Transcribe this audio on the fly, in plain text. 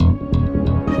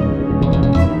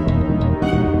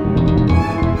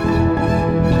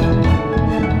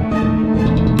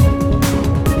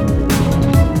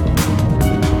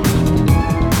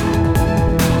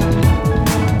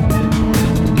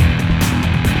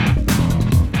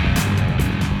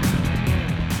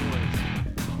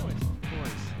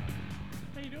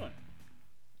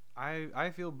I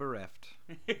feel bereft.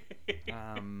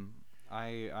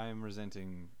 I'm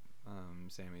resenting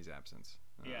Sammy's absence.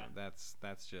 Yeah.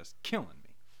 That's just killing me.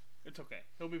 It's okay.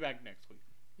 He'll be back next week.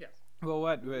 Yes. Well,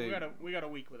 what? We got a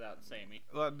week without Sammy.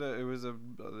 Well, there was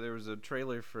a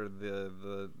trailer for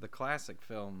the classic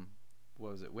film.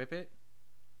 What was it? Whip It.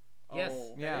 Yes.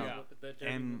 Oh, Yeah. The Derby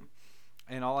And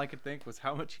movie. all I could think was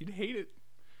how much he'd hate it,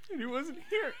 and he wasn't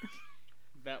here.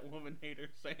 That woman hater,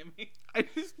 Sammy. I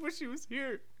just wish he was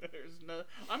here.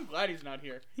 I'm glad he's not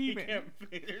here. He can't.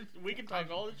 We can talk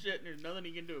all the shit, and there's nothing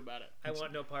he can do about it. I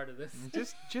want no part of this.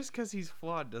 Just because he's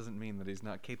flawed doesn't mean that he's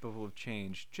not capable of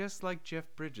change. Just like Jeff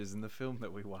Bridges in the film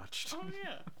that we watched. Oh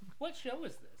yeah. What show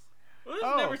is this? Well,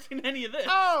 I've never seen any of this.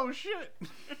 Oh shit!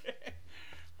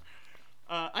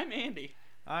 I'm Andy,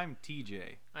 I'm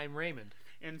TJ. I'm Raymond.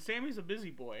 and Sammy's a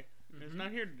busy boy. He's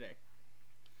not here today.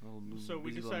 So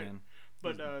we busy little decided- man.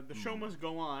 But the show must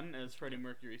go on, as Freddie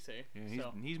Mercury say.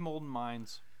 Yeah, he's molding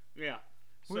minds. Yeah.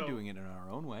 We're So, doing it in our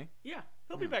own way. Yeah,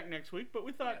 he'll be back next week. But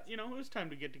we thought, it was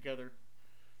time to get together,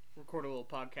 record a little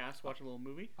podcast, watch a little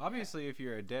movie. Obviously, if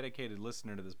you're a dedicated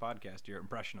listener to this podcast, you're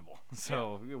impressionable.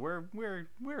 So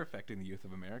we're affecting the youth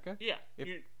of America. Yeah.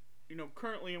 If-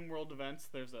 Currently in world events,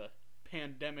 there's a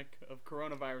pandemic of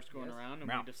coronavirus going around, and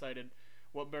Meow. we decided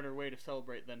what better way to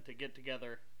celebrate than to get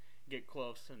together, get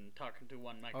close, and talk into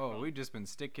one microphone. Oh, we've just been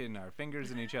sticking our fingers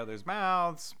in each other's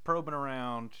mouths, probing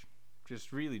around,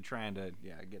 just really trying to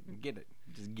get it,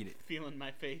 just get it. Feeling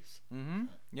my face. Mm-hmm.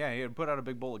 Yeah, he had put out a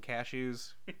big bowl of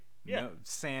cashews. Yeah.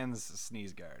 Sans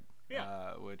sneeze guard.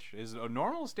 Yeah. Which is a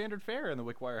normal standard fare in the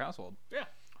Wickwire household. Yeah.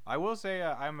 I will say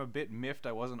I'm a bit miffed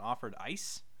I wasn't offered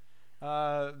ice.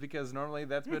 Because normally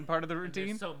that's been part of the And routine.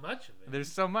 there's so much of it.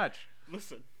 There's so much.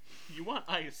 Listen, you want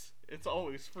ice? It's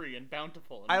always free and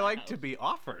bountiful. In I my like house. to be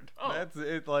offered. Oh. That's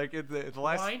it. Like it's the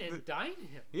last. Wine and dine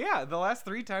him. Yeah, the last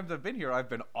 3 times I've been here, I've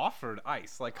been offered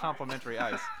ice, like complimentary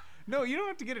ice. No, you don't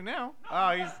have to get it now. Oh,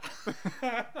 he's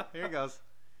here. He goes.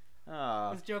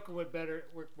 Oh. This joke would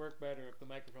work better if the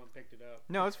microphone picked it up.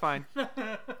 No, it's fine.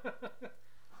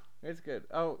 It's good.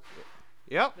 Oh,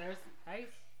 yep. There's ice.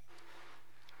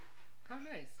 How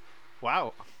nice.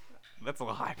 Wow, that's a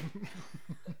lot.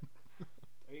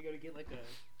 Are you gonna get like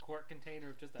a quart container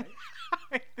of just ice?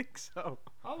 I think so.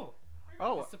 Oh.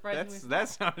 Oh, It's surprisingly that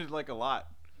sounded like a lot.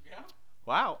 Yeah.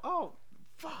 Wow. Oh,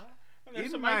 fuck. And there's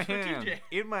In some my ice for hand. TJ.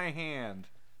 In my hand.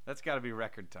 That's got to be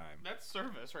record time. That's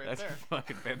service right That's there.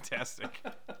 fucking fantastic.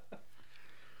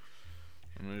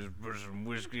 I'm gonna just put some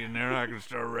whiskey in there. I can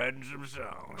start writing some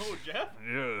songs. Oh, Jeff.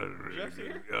 Yeah. Jeff's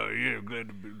here? Oh yeah, glad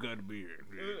to be here.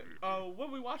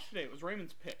 What we watched today was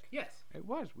Raymond's pick. Yes. It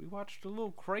was. We watched a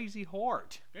little Crazy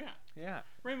Heart. Yeah. Yeah.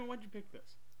 Raymond, why'd you pick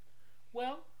this?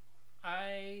 Well,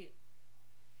 I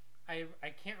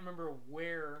can't remember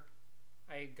where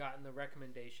I had gotten the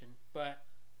recommendation, but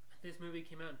this movie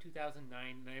came out in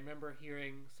 2009, and I remember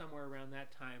hearing somewhere around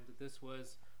that time that this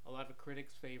was a lot of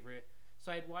critics' favorite.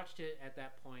 So I'd watched it at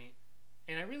that point,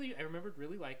 and I remembered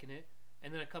really liking it.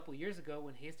 And then a couple years ago,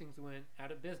 when Hastings went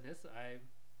out of business, I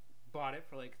bought it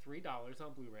for like $3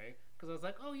 on Blu-ray because I was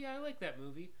like, oh yeah, I like that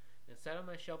movie. And it sat on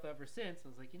my shelf ever since. I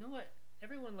was like, you know what?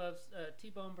 Everyone loves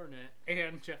T-Bone Burnett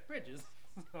and Jeff Bridges,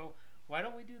 so why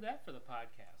don't we do that for the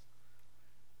podcast?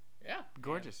 Yeah.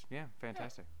 Gorgeous. Yeah.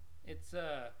 Fantastic. It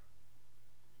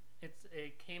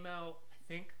came out, I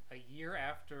think, a year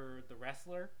after The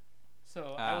Wrestler,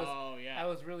 so I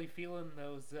was really feeling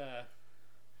those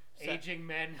aging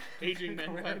men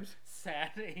vibes.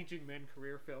 sad aging men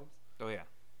career films. Oh yeah.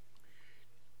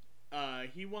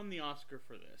 He won the Oscar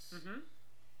for this. Mm-hmm.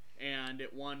 And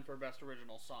it won for Best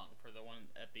Original Song for the one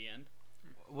at the end.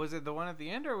 Was it the one at the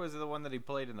end, or was it the one that he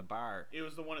played in the bar? It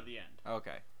was the one at the end.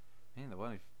 Okay. Man, the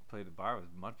one he played at the bar was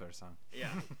a much better song. Yeah.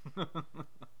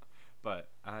 But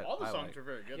All the I songs like- are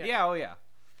very good. Yeah. Oh yeah.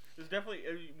 It's definitely,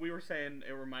 we were saying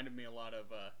it reminded me a lot of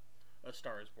A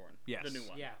Star is Born. Yes. The new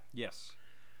one. Yeah, Yes.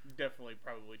 Definitely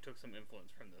probably took some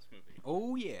influence from this movie.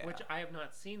 Oh yeah. which I have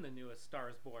not seen the newest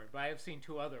Stars Born, but I have seen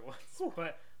 2 other ones.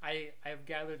 But I have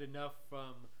gathered enough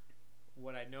from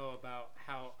what I know about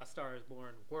how A Star is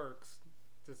Born works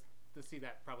to see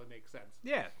that probably makes sense.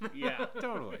 Yeah. Yeah.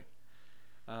 Totally.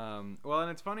 Well,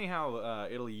 and it's funny how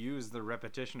it'll use the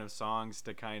repetition of songs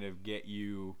to kind of get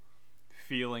you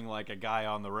feeling like a guy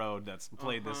on the road that's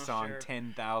played this song Sure.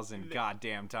 10,000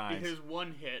 goddamn times. His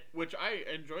one hit, which I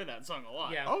enjoy that song a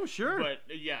lot. Yeah. Oh, sure. But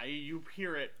yeah, you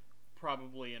hear it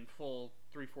probably in full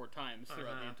 3-4 times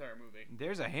throughout the entire movie.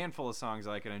 There's a handful of songs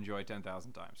I can enjoy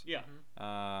 10,000 times. Yeah.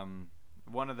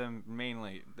 One of them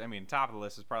mainly, I mean, top of the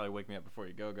list is probably Wake Me Up Before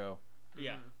You Go Go.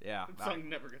 Yeah. Yeah. That song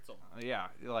never gets old. Yeah,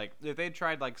 like if they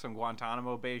tried like some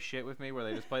Guantanamo Bay shit with me, where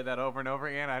they just played that over and over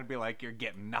again, I'd be like, "You're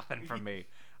getting nothing from me.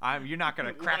 You're not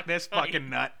gonna crack this fucking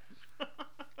nut.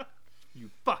 You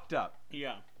fucked up."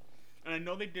 Yeah, and I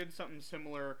know they did something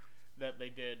similar that they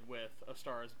did with A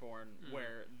Star Is Born,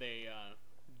 where they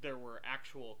there were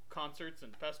actual concerts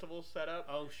and festivals set up.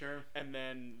 Oh, sure. And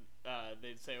then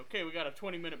they'd say, "Okay, we got a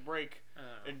 20-minute break,"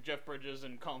 and Jeff Bridges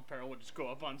and Colin Farrell would just go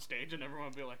up on stage, and everyone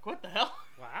would be like, "What the hell?"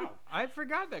 Wow. I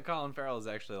forgot that Colin Farrell is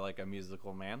actually like a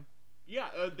musical man. Yeah,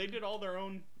 they did all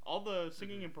the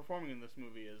singing and performing in this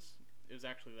movie is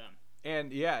actually them.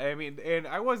 And yeah, I mean, and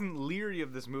I wasn't leery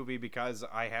of this movie because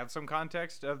I had some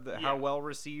context of how well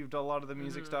received a lot of the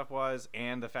music stuff was,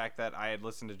 and the fact that I had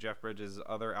listened to Jeff Bridges'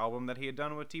 other album that he had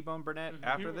done with T-Bone Burnett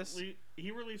after this.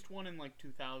 He released one in like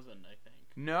 2000, I think.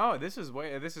 No, this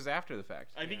is after the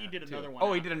fact. I think he did another one.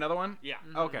 Oh, he did another one? Yeah.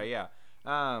 Okay, yeah.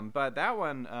 But that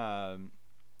one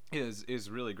is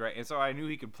really great, and so I knew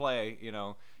he could play,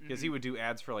 because he would do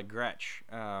ads for like Gretsch.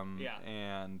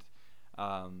 And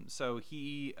so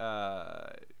he,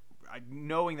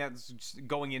 knowing that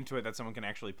going into it that someone can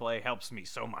actually play helps me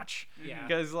so much. Yeah.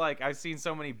 Because like I've seen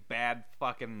so many bad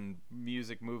fucking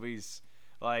music movies.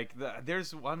 Like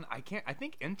there's one I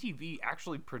think MTV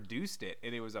actually produced it,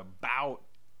 and it was about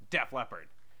Def Leppard.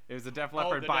 It was a Def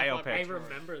Leppard biopic. I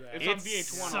remember that. It's on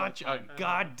VH1 all such the time. a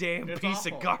goddamn It's piece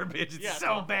awful. of garbage. It's Yeah, it's so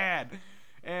awful. bad.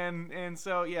 And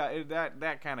so yeah,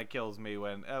 that kind of kills me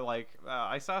when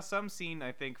I saw some scene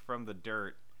I think from The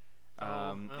Dirt,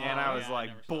 and I was yeah, I like,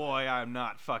 never saw boy, I'm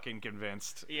not fucking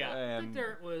convinced. Yeah. And, The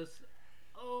Dirt was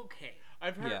okay.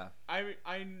 I've heard. Yeah.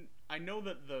 I know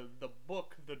that the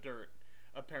book The Dirt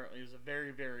apparently is a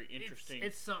very, very interesting.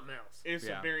 It's something else. It's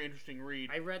Yeah. a very interesting read.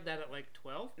 I read that at like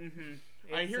 12.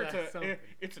 Mm-hmm. I hear something.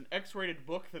 it's an X-rated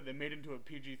book that they made into a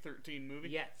PG-13 movie.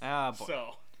 Yes. oh boy.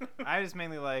 So. I just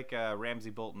mainly like Ramsey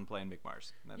Bolton playing Mick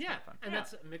Mars. That's Yeah, kinda fun. and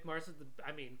that's Mick Mars is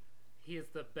he is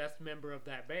the best member of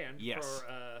that band Yes.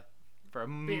 for For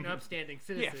being an upstanding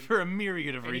citizen. yeah, for a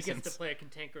myriad of and reasons. he gets to play a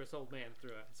cantankerous old man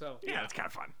through it. So Yeah, it's kind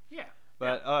of fun. yeah.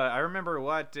 But I remember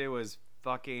it was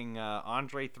fucking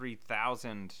Andre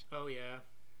 3000. Oh yeah.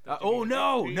 Oh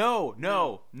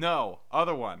no,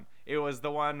 other one. It was the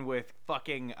one with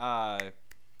fucking the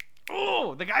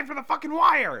guy from the fucking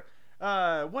Wire.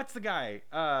 What's the guy?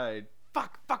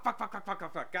 Fuck.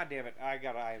 God damn it! I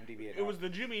got IMDb it. It was the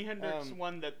Jimi Hendrix Um,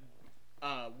 one that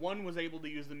one was able to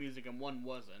use the music and one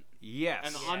wasn't. Yes.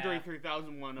 And the Andre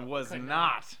 3000 one was Could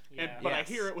not. Yeah. But Yes.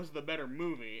 I hear it was the better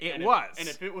movie. It and was. And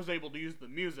if it was able to use the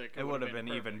music, It would have been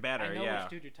even perfect. better. I know Yeah.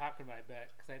 which dude you're talking about, I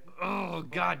bet. Oh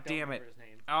but I god don't damn it! remember his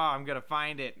name. Oh, I'm gonna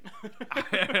find it.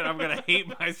 And I'm gonna hate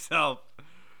myself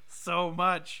so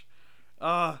much.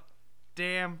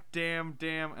 Damn.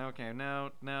 Okay,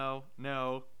 no.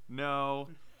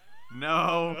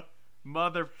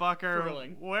 Motherfucker.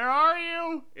 Thrilling. Where are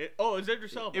you? Is that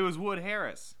yourself? It was Wood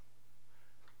Harris.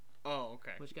 Oh,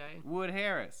 okay. Which guy? Wood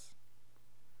Harris.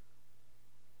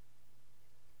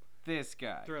 This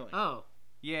guy. Thrilling. Oh.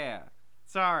 Yeah.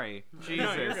 Sorry. Jesus.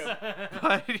 No, you're good.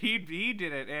 But he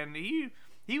did it, and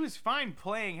he was fine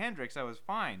playing Hendrix. I was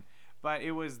fine, but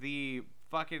it was the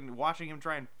fucking watching him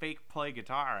try and fake play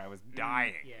guitar. I was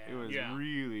dying. yeah. It was Yeah.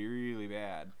 really, really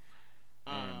bad.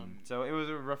 So it was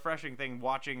a refreshing thing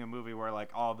watching a movie where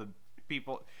like all the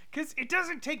people, because it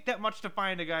doesn't take that much to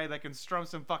find a guy that can strum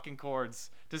some fucking chords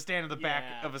to stand in the back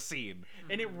Yeah. of a scene.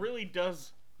 And it really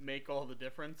does make all the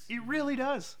difference. It really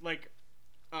does. Like,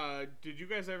 did you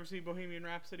guys ever see Bohemian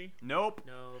Rhapsody? Nope.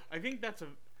 No. I think that's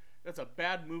a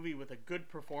bad movie with a good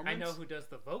performance. I know who does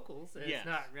the vocals. It's Yes.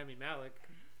 not Rami Malek.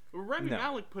 Rami No.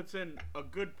 Malek puts in a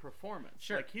good performance.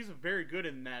 Sure. Like, he's very good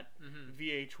in that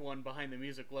VH1 behind the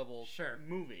music level Sure.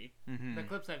 movie. The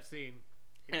clips I've seen,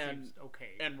 it And- seems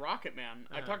okay. And Rocket Man,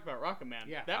 I talked about Rocket Man.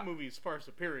 Yeah. That movie is far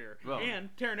superior. Well,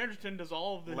 and Taron Egerton does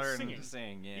all of the Learn singing. to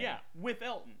sing. Yeah. Yeah, with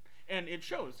Elton. And it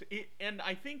shows. And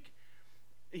I think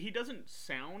he doesn't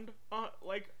sound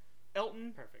like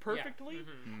Elton Perfect. perfectly, Yeah.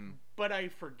 Mhm. but I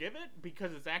forgive it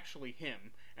because it's actually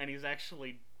him, and he's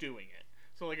actually doing it.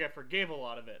 So, like, I forgave a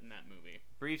lot of it in that movie.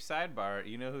 Brief sidebar,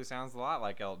 you know who sounds a lot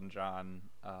like Elton John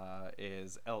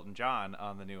is Elton John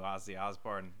on the new Ozzy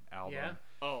Osbourne album. Yeah.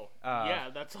 Oh, Uh, yeah,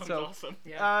 that sounds so- awesome.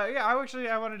 Yeah. I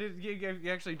wanted to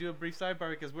actually do a brief sidebar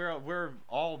because we're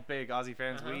all big Ozzy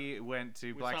fans. Uh-huh. We went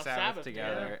to We Black saw Sabbath Sabbath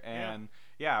together, together, yeah. and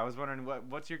yeah, I was wondering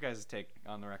what's your guys' take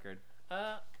on the record?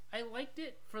 I liked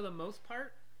it for the most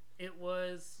part.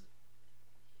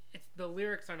 The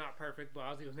lyrics are not perfect, but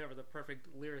Ozzy was never the perfect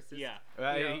lyricist. Yeah.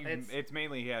 It's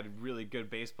mainly he had really good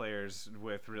bass players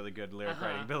with really good lyric Uh-huh.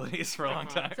 writing abilities for a long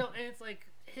time. So and it's like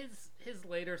his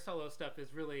later solo stuff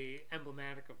is really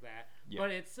emblematic of that. Yeah.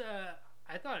 But it's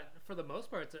I thought for the most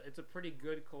part it's a pretty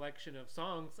good collection of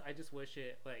songs. I just wish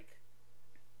it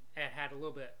had a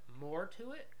little bit more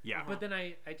to it. Yeah. But then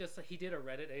he did a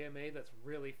Reddit AMA that's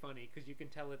really funny because you can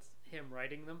tell it's him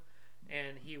writing them.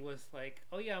 And he was like,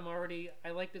 "Oh yeah,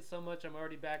 I liked it so much. I'm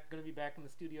already gonna be back in the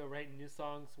studio writing new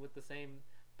songs with the same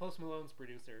Post Malone's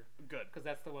producer." Good, because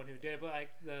that's the one who did it. But like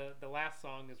the last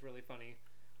song is really funny.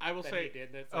 I will say, he did.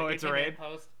 That's it's a raid.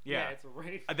 Post. Yeah, it's a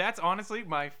raid. That's honestly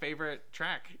my favorite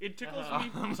track. It tickles me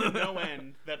to no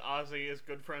end that Ozzy is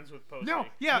good friends with Posty. No,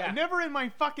 never in my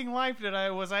fucking life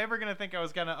was I ever gonna think I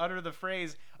was gonna utter the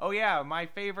phrase, "Oh yeah, my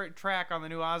favorite track on the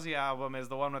new Ozzy album is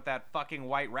the one with that fucking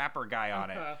white rapper guy on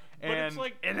it." But it's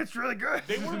like, and it's really good.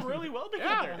 They work really well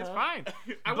together. Yeah, it's fine.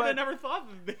 I would have never thought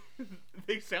that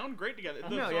they sound great together.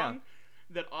 The song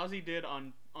that Ozzy did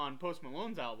on Post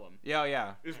Malone's album,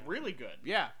 is really good.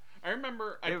 Yeah. I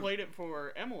remember I played it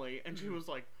for Emily, and she was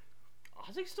like,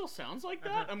 "Ozzy still sounds like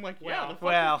that?" I'm like, "Yeah,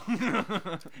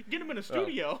 get him in a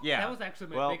studio." That was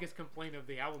actually my biggest complaint of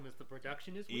the album is the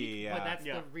production is weak. Yeah. But that's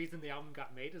the reason the album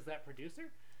got made is that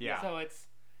producer. Yeah. So it's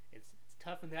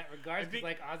tough in that regard because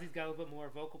like Ozzy's got a little bit more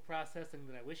vocal processing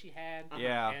than I wish he had.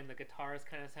 Yeah. And the guitars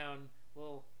kind of sound a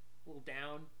little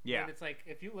down. Yeah. And it's like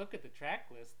if you look at the track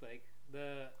list, like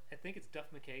I think it's Duff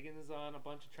McKagan is on a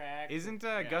bunch of tracks. Isn't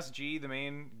Gus G the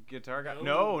main guitar guy?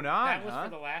 No, not. That was for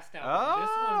the last album. This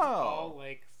one's all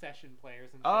like session players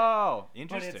and shit. Oh,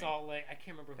 interesting. But it's all like I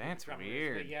can't remember who That's the drummer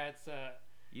weird. is, but yeah, it's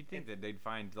You'd think that they'd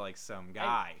find like some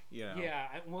guy, you know. Yeah,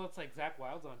 well, it's like Zakk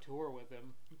Wylde's on tour with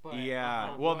him. But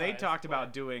well, they talked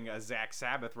about doing a Zach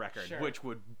Sabbath record, which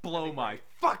would blow my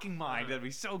fucking mind. That'd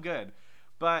be so good.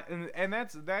 But and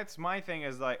that's my thing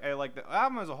is like I like the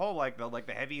album as a whole, like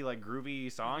the heavy like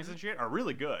groovy songs and shit are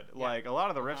really good. Like a lot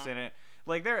of the riffs in it,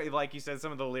 like they're like you said,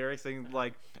 some of the lyrics things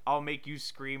like "I'll make you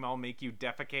scream, I'll make you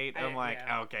defecate." I'm like,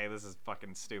 okay, this is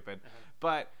fucking stupid.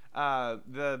 But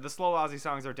the slow Ozzy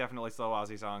songs are definitely slow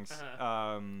Ozzy songs.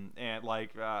 And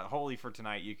like "Holy for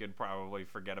Tonight" you could probably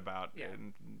forget about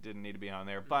and didn't need to be on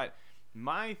there. But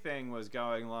my thing was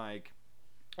going like,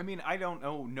 I mean, I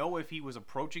don't know if he was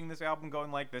approaching this album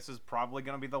going like, this is probably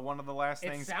going to be one of the last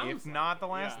things, if not the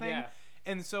last thing. Yeah.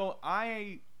 And so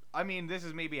I mean, this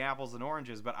is maybe apples and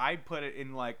oranges, but I'd put it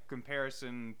in like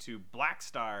comparison to Black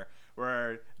Star,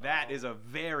 where that is a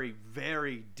very,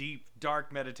 very deep,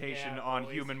 dark meditation on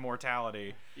human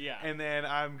mortality. Yeah. And then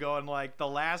I'm going like the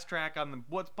last track on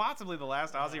what's possibly the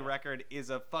last Ozzy record is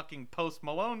a fucking Post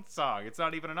Malone song. It's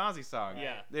not even an Ozzy song.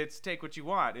 Yeah. It's Take What You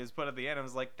Want is put at the end. I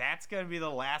was like, that's gonna be the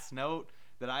last note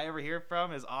that I ever hear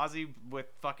from is Ozzy with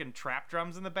fucking trap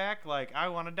drums in the back. Like, I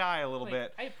want to die a little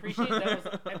bit. I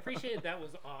appreciated that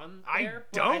was on there.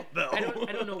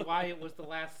 I don't know why it was the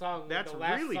last song. That's the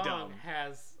last really song dumb.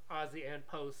 Has Ozzy and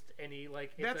Post, and he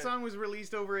like that song was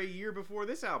released over a year before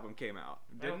this album came out.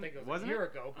 I don't think it was a year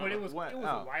ago, but it was a while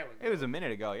ago. It was a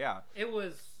minute ago, yeah. It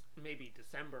was maybe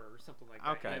December or something like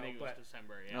that. Okay, I think it was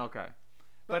December. Yeah. Okay,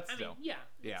 but still, I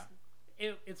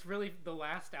mean, it's really the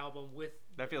last album with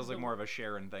that feels like more of a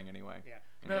Sharon thing anyway.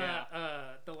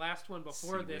 The last one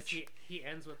before this, he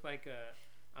ends with like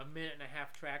a minute and a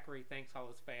half track where he thanks all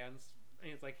his fans,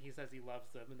 and it's like he says he loves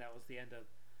them, and that was the end of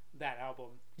that album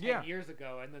 10 years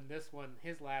ago. And then this one,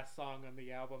 his last song on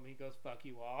the album, he goes "fuck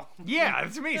you all." Yeah,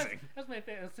 it's amazing. That's my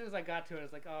favorite. As soon as I got to it, I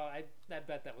was like, oh, I bet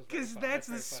that was because that's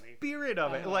the spirit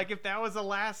of it. Like if that was the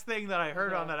last thing that I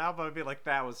heard on that album, I'd be like,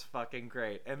 that was fucking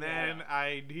great. And then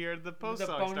I'd hear the Post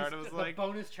song start. It was like the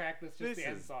bonus track that's just the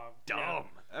end song. Dumb.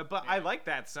 But I like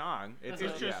that song. It's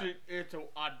just it's an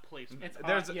odd placement.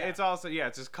 It's also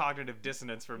it's just cognitive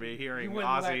dissonance for me hearing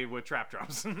Ozzy with trap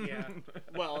drums.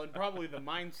 Well, and probably the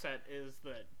mindset is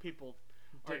that people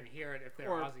didn't hear it if they're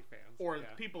Ozzy fans, or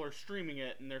people are streaming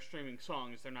it and they're streaming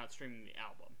songs. They're not streaming the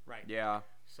album. Right. Yeah.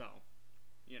 So,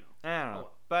 you know. I don't know.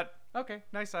 But okay,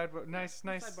 nice sidebar. Nice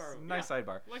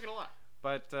sidebar. Like it a lot.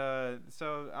 But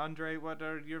so Andre, what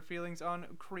are your feelings on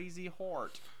Crazy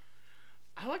Heart?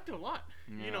 I liked it a lot.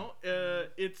 Yeah. You know,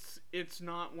 it's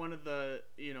not one of the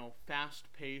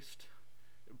fast-paced,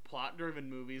 plot-driven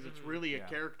movies. It's really a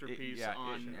character piece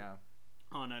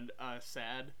on a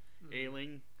sad,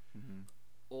 ailing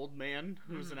old man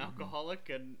who's an alcoholic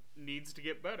and needs to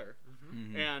get better.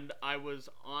 And I was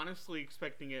honestly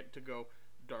expecting it to go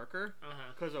darker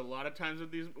because a lot of times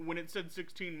with these, when it said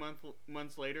 16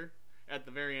 months later at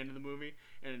the very end of the movie,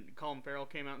 and Colin Farrell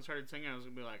came out and started singing, I was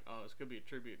gonna be like, oh, it's gonna be a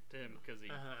tribute to him because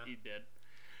he did,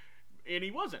 and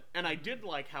he wasn't. And I did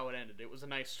like how it ended. It was a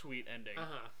nice, sweet ending.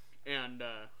 And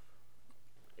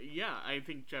I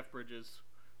think Jeff Bridges,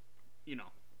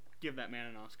 give that man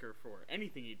an Oscar for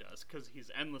anything he does because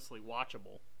he's endlessly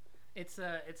watchable. It's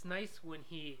nice when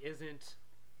he isn't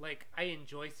like, I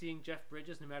enjoy seeing Jeff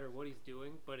Bridges no matter what he's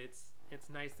doing, but it's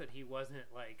nice that he wasn't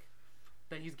like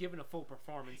that he's given a full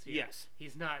performance here. Yes,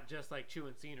 he's not just like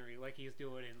chewing scenery like he's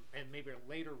doing in maybe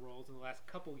later roles in the last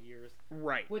couple years,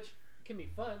 right? Which can be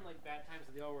fun, like Bad Times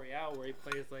at the El Royale, where he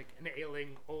plays like an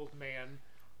ailing old man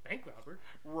bank robber.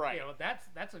 Right. You know,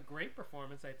 that's a great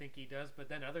performance I think he does, but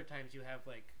then other times you have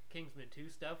like Kingsman 2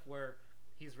 stuff where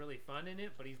he's really fun in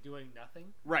it, but he's doing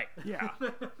nothing. Right. Yeah.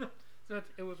 So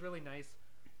it was really nice.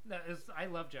 I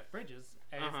love Jeff Bridges,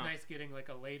 and it's nice getting like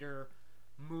a later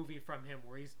movie from him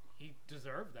where he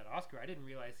deserved that Oscar. I didn't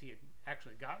realize he had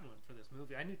actually gotten one for this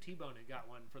movie. I knew T-Bone had got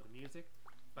one for the music,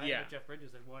 but I know Jeff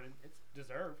Bridges had one, and it's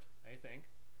deserved, I think.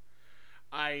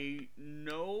 I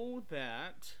know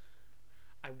that.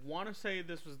 I want to say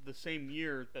this was the same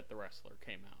year that The Wrestler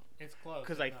came out. It's close.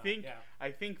 Because I think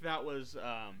that was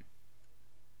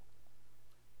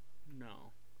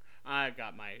no, I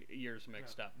got my years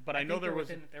mixed up. But I know they're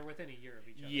within a year of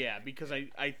each other. Yeah, because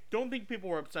I don't think people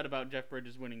were upset about Jeff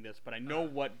Bridges winning this, but I know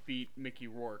what beat Mickey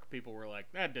Rourke. People were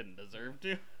like, that didn't deserve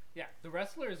to. Yeah, The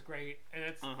Wrestler is great, and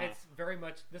it's very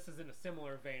much, this is in a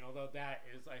similar vein, although that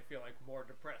is, I feel like, more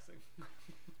depressing.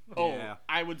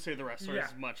 I would say The Wrestler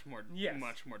is much more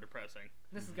depressing.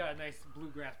 This has got a nice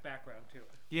bluegrass background to it.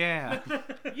 Yeah.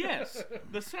 Yes,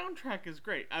 the soundtrack is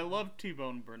great. I love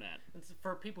T-Bone Burnett. It's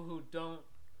for people who don't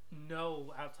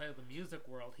know outside of the music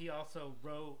world, he also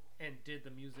wrote and did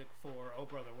the music for Oh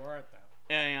Brother Where Art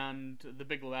Thou? And The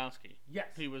Big Lebowski. Yes.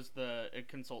 He was the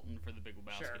consultant for The Big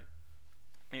Lebowski. Sure.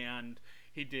 And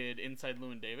he did Inside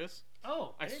Llewyn Davis.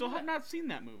 Oh, I still have not seen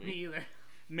that movie. Me either.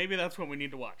 Maybe that's what we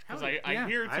need to watch, because I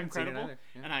hear it's incredible,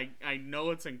 and I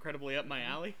know it's incredibly up my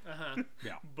alley.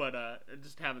 Yeah. But I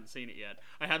just haven't seen it yet.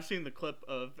 I have seen the clip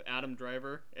of Adam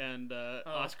Driver and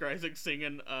Oscar Isaac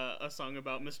singing a song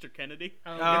about Mr. Kennedy.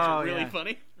 It's really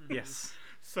funny. Yes.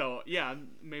 So yeah,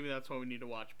 maybe that's what we need to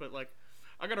watch. But like,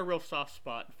 I got a real soft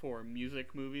spot for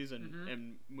music movies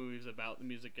and movies about the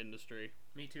music industry.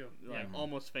 Me too. Like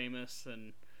Almost Famous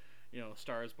and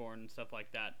Star is Born and stuff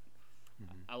like that.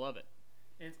 I love it.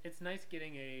 It's nice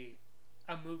getting a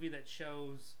movie that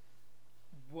shows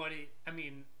what it. I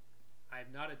mean,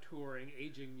 I'm not a touring,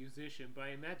 aging musician, but I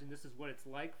imagine this is what it's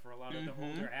like for a lot of the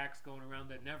older acts going around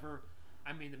that never.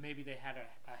 I mean, maybe they had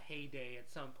a heyday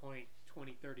at some point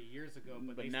 20, 30 years ago,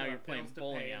 but they now still you're playing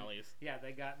bowling alleys. Yeah,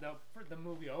 they got the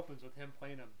movie opens with him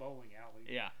playing a bowling alley.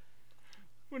 Yeah,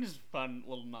 which is a fun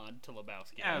little nod to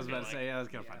Lebowski. Yeah, I was about to say, that was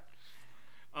kind of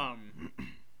fun.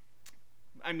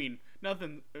 I mean,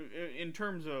 nothing in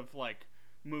terms of like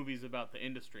movies about the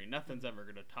industry. Nothing's ever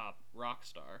gonna top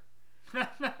Rockstar.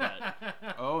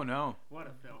 Oh no! What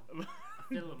a film!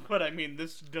 But I mean,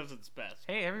 this does its best.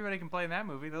 Hey, everybody can play in that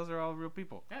movie. Those are all real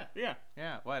people. Yeah.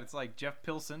 What? It's like Jeff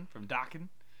Pilson from Dokken.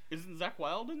 Isn't Zakk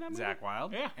Wylde in that movie? Zakk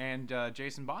Wylde. Yeah. And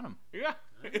Jason Bonham. Yeah.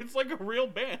 It's like a real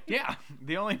band. Yeah.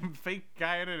 The only fake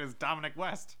guy in it is Dominic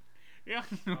West. Yeah.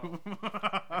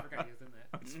 I forgot he was in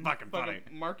that. It's fucking funny.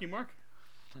 Marky Mark.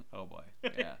 Oh boy.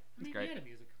 Yeah. I mean, great. he had a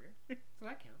music career, so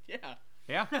that counts. Yeah.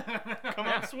 Yeah. Come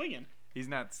out swinging. He's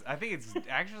not. I think it's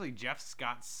actually Jeff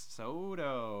Scott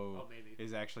Soto maybe.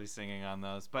 is actually singing on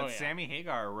those. But Sammy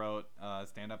Hagar wrote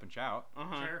 "Stand Up and Shout."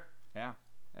 Sure. Yeah.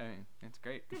 I mean, it's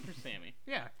great. Good for Sammy.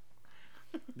 Yeah.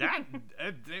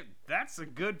 That's a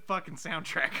good fucking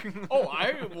soundtrack. Oh,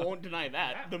 I won't deny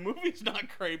that. Yeah. The movie's not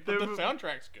great, but the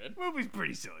soundtrack's good. The movie's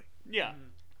pretty silly. Yeah.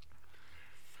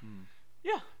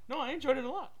 Yeah. No, I enjoyed it a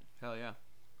lot. Hell yeah.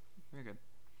 Very good.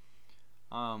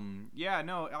 Yeah,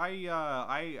 no,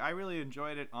 I really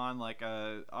enjoyed it on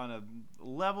a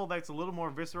level that's a little more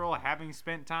visceral, having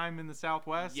spent time in the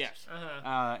Southwest. Yes.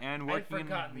 And working. I'd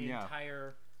forgotten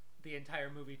the entire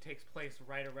movie takes place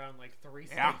right around like 3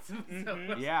 states.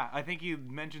 Yeah, I think he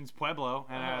mentions Pueblo,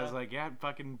 and I was like, yeah,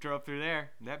 fucking drove through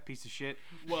there. That piece of shit.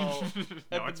 Well,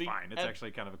 no, it's fine. It's actually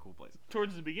kind of a cool place.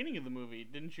 Towards the beginning of the movie,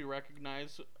 didn't you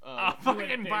recognize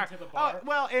fucking bar?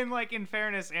 Well, in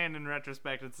fairness and in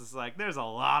retrospect, it's just like there's a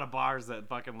lot of bars that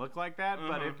fucking look like that.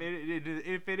 But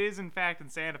if it is in fact in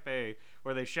Santa Fe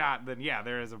where they shot, then yeah,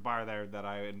 there is a bar there that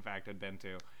I in fact had been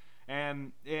to.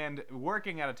 And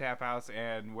working at a tap house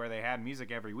and where they had music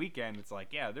every weekend, it's like,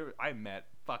 yeah, I met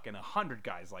fucking 100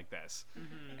 guys like this.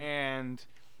 And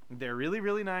they're really,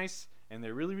 really nice, and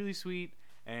they're really, really sweet,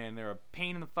 and they're a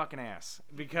pain in the fucking ass.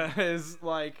 Because,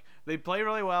 like, they play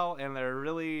really well and they're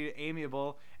really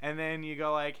amiable. And then you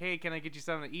go like, hey, can I get you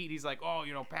something to eat? He's like, oh,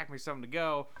 pack me something to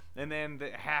go. And then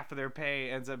half of their pay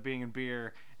ends up being in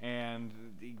beer. And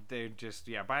they're just,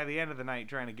 by the end of the night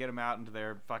trying to get him out into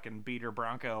their fucking beater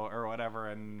Bronco or whatever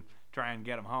and try and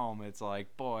get him home. It's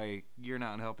like, boy, you're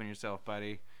not helping yourself,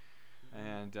 buddy.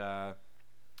 And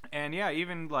yeah,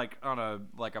 even like on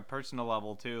a personal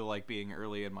level too, like being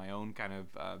early in my own kind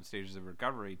of stages of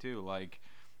recovery too, like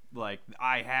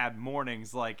I had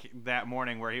mornings like that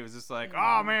morning where he was just like,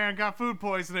 oh man, got food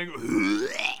poisoning,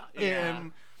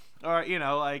 and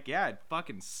it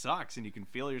fucking sucks, and you can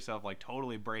feel yourself like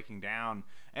totally breaking down.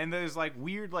 And there's like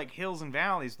weird like hills and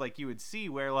valleys like you would see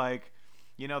where like,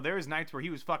 there was nights where he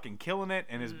was fucking killing it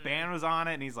and his band was on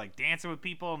it and he's like dancing with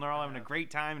people and they're all having a great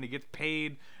time and he gets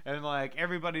paid and like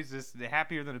everybody's just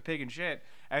happier than a pig in shit.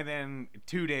 And then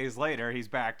 2 days later he's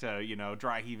back to,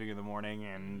 dry heaving in the morning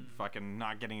and fucking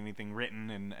not getting anything written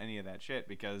and any of that shit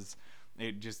because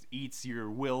it just eats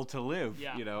your will to live.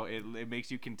 Yeah. It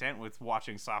makes you content with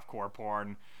watching softcore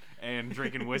porn and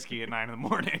drinking whiskey at 9 in the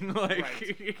morning. Like,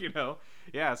 right.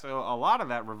 Yeah, so a lot of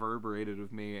that reverberated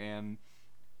with me. And,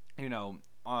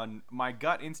 on my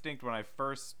gut instinct when I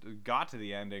first got to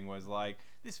the ending was like,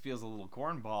 this feels a little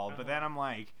cornball. But then I'm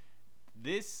like,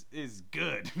 this is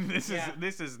good. This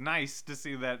is nice to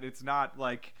see that it's not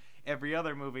like every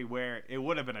other movie where it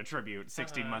would have been a tribute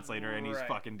 16 months later and he's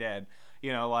fucking dead.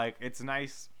 Like, it's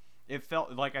nice. It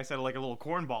felt, like I said, like a little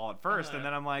cornball at first. And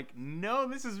then I'm like, no,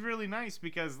 this is really nice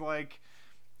because, like,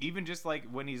 even just, like,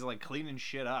 when he's, like, cleaning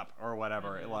shit up or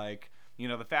whatever, like,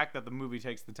 the fact that the movie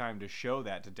takes the time to show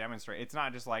that, to demonstrate, it's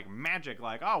not just like magic,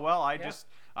 like, oh, well, I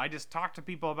just talked to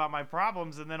people about my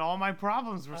problems and then all my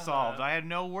problems were solved. I had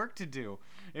no work to do.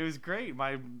 It was great.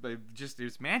 It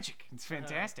was magic. It's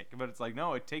fantastic. But it's like,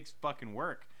 no, it takes fucking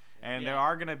work. And there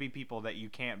are going to be people that you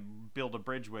can't build a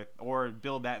bridge with or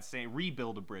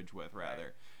rebuild a bridge with,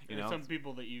 rather. Right. Some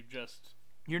people that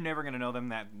you're never going to know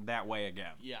them that way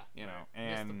again. Yeah.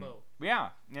 And missed the boat. Yeah,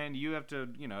 and you have to,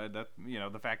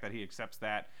 the fact that he accepts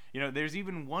that. There's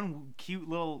even one cute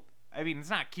little, I mean,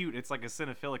 it's not cute, it's like a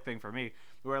cinephilic thing for me,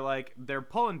 where like they're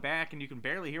pulling back and you can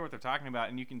barely hear what they're talking about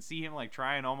and you can see him like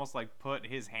try and almost like put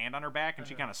his hand on her back and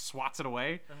she kind of swats it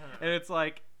away. And it's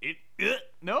like,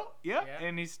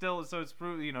 and he's still, so it's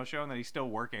showing that he's still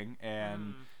working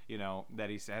and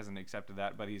that he hasn't accepted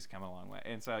that, but he's come a long way.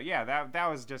 And so that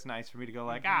was just nice for me to go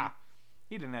like,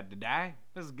 he didn't have to die.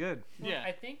 This is good. Well,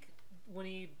 I think when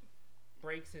he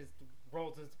breaks his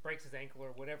ankle or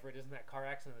whatever it is in that car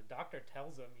accident, the doctor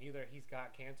tells him either he's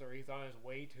got cancer or he's on his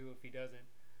way to if he doesn't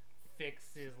fix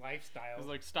his lifestyle. It's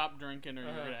like, stop drinking or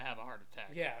you're gonna have a heart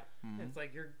attack. Yeah, it's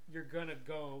like you're gonna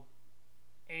go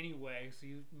anyway, so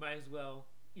you might as well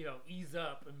ease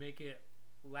up and make it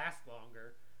last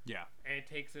longer. Yeah, and it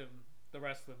takes him the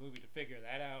rest of the movie to figure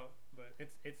that out, but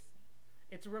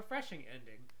it's a refreshing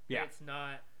ending. Yeah, it's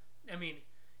not. I mean,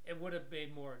 it would have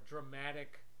made more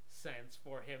dramatic sense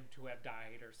for him to have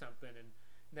died or something, and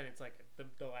then it's like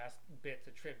the last bit's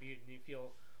a tribute and you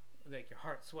feel like your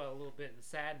heart swell a little bit in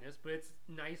sadness, but it's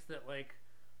nice that like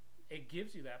it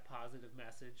gives you that positive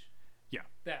message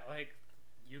that like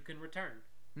you can return,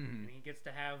 and he gets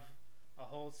to have a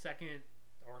whole second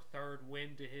or third win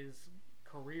to his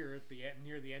career at the end,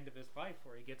 near the end of his life,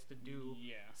 where he gets to do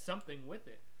something with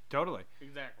it. Totally.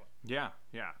 Exactly. Yeah,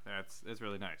 that's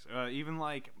really nice. Even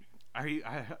like,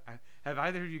 have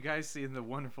either of you guys seen the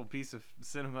wonderful piece of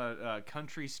cinema,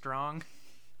 Country Strong?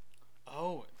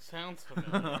 Oh, it sounds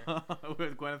familiar.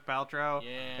 With Gwyneth Paltrow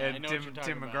and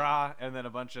Tim McGraw, and then a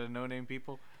bunch of no-name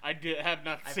people. I have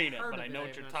not seen it, but I know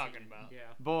what you're talking about. Yeah.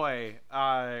 Boy,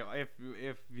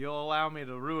 if you'll allow me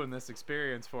to ruin this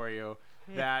experience for you,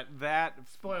 that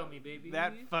spoil me, baby.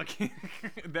 That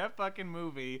fucking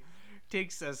movie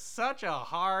takes such a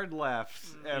hard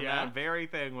left at that very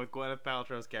thing with Gwyneth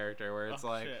Paltrow's character, where it's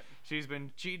she's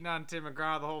been cheating on Tim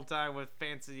McGraw the whole time with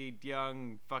fancy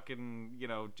young fucking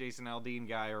Jason Aldean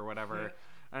guy or whatever,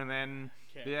 and then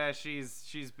she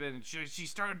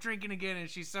started drinking again and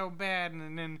she's so bad,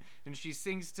 and she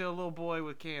sings to a little boy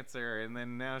with cancer, and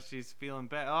then now she's feeling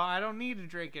bad. Oh, I don't need to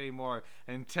drink anymore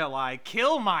until I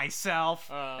kill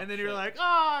myself, and then you're like,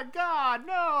 oh God,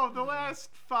 no! The last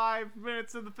 5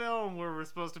 minutes of the film where we're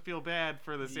supposed to feel bad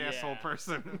for this asshole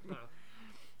person.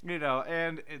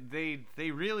 And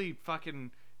they really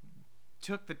fucking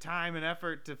took the time and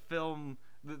effort to film.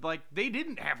 Like, they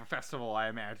didn't have a festival, I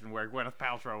imagine, where Gwyneth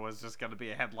Paltrow was just going to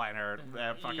be a headliner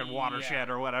at fucking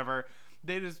Watershed or whatever.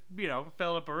 They just,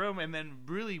 filled up a room and then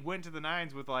really went to the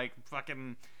nines with, like,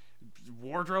 fucking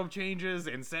wardrobe changes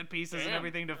and set pieces and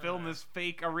everything to film this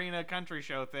fake arena country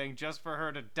show thing just for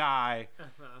her to die.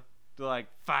 Like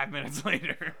 5 minutes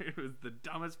later. It was the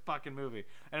dumbest fucking movie,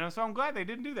 and so I'm glad they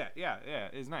didn't do that. Yeah,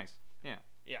 it's nice. Yeah.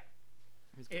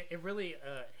 It really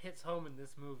hits home in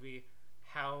this movie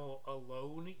how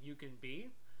alone you can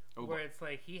be, where it's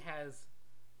like he has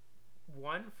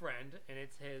one friend and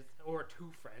it's his, or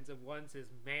two friends, and one's his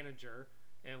manager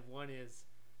and one is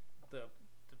the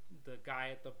guy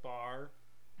at the bar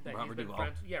that Robert he's been Duvall.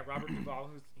 friends. Yeah, Robert Duvall,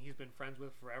 who's he's been friends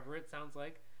with forever. It sounds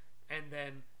like, and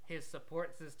then his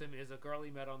support system is a girl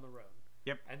he met on the road.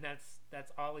 Yep. And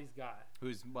that's all he's got.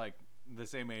 Who's like the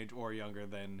same age or younger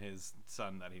than his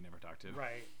son that he never talked to.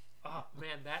 Right. Oh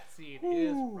man, that scene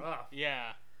is rough.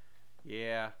 Yeah.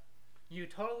 Yeah. You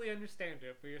totally understand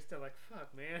it, but you're still like,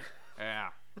 fuck, man. Yeah.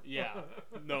 Yeah.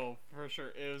 No, for sure.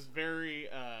 It was very.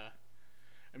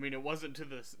 I mean, it wasn't to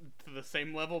the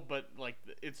same level, but like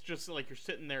it's just like you're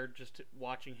sitting there just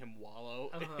watching him wallow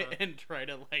and try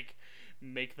to like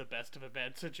make the best of a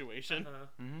bad situation.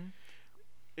 Mm-hmm.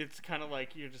 It's kind of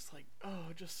like you're just like,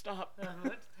 oh, just stop.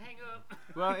 Let's hang up.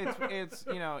 Well, it's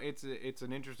it's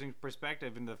an interesting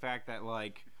perspective in the fact that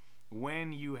like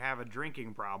when you have a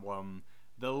drinking problem,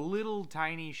 the little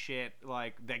tiny shit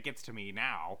like that gets to me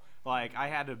now. Like I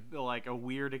had a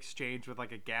weird exchange with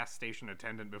like a gas station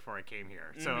attendant before I came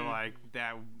here. So like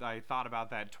that I thought about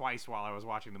that twice while I was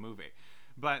watching the movie.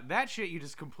 But that shit you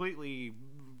just completely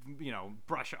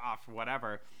brush off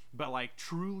whatever. But like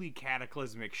truly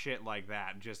cataclysmic shit like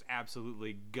that just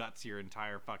absolutely guts your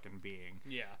entire fucking being.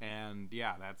 Yeah. And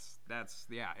yeah, that's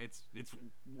it's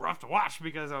rough to watch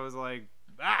because I was like,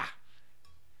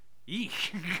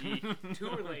 eek. Too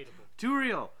relatable. Too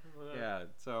real. Yeah.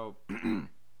 So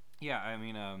yeah, I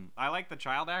mean, I like the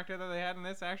child actor that they had in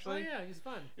this actually. Oh yeah, he's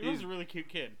fun. He was a really cute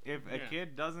kid. If a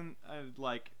kid doesn't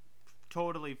like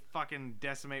totally fucking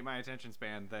decimate my attention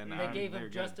span, then they gave him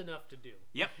just good. enough to do.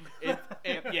 Yep.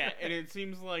 Yeah, and it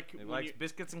seems like he likes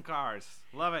biscuits and cars.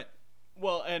 Love it.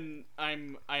 Well, and I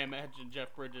imagine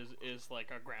Jeff Bridges is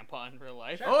like our grandpa in real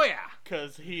life. Sure. Oh yeah,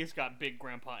 because he's got big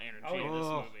grandpa energy in this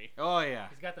movie. Oh yeah.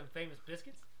 He's got them famous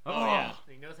biscuits. Oh yeah.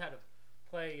 He knows how to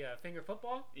play finger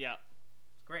football. Yeah.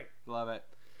 It's great. Love it.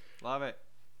 Love it.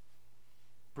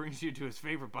 Brings you to his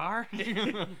favorite bar.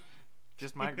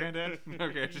 Just my granddad?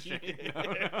 Okay, just checking.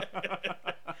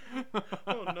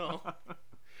 Oh no.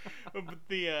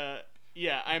 But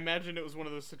I imagine it was one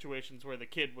of those situations where the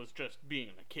kid was just being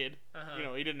a kid.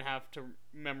 He didn't have to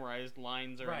memorize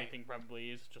lines or anything. Probably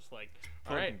he's just like,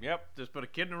 all right, yep, just put a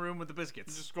kid in a room with the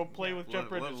biscuits. Just go play with Jeff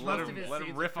Bridges. Let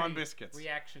him riff on biscuits.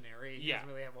 Reactionary. He doesn't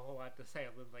really have a whole lot to say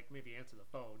other than like maybe answer the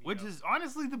phone. Which is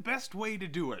honestly the best way to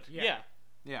do it.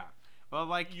 Yeah. Well,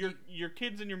 like your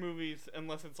kids in your movies,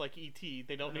 unless it's like E.T.,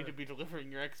 they don't need to be delivering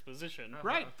your exposition.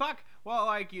 Right? Fuck. Well,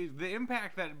 like the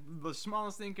impact that the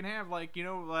smallest thing can have. Like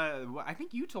I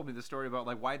think you told me the story about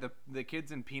like why the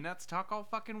kids in Peanuts talk all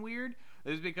fucking weird.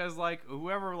 Is because like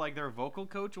whoever like their vocal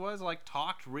coach was like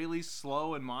talked really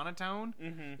slow and monotone,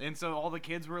 and so all the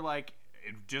kids were like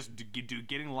just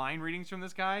getting line readings from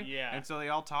this guy. Yeah. And so they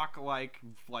all talk like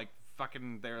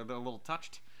fucking they're a little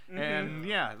touched. And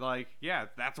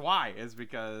that's why is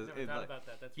because about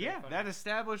that. That's really funny. That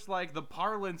established like the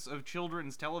parlance of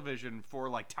children's television for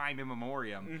like time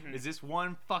immemorial. Is this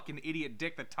one fucking idiot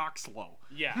dick that talks slow?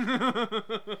 Yeah.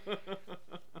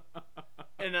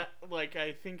 And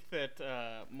I think that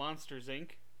Monsters Inc.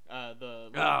 The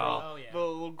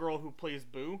little girl who plays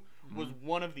Boo was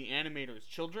one of the animator's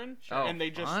children, and they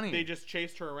just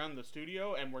chased her around the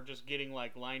studio and were just getting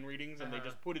like line readings, and they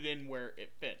just put it in where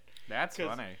it fit. That's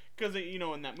funny because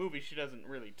in that movie she doesn't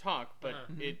really talk, but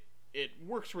it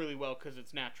works really well because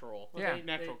it's natural. Well,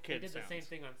 natural they kid did sounds. the same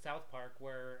thing on South Park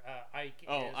where Ike.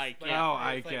 Ike.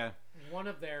 Like one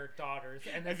of their daughters,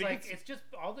 and it's just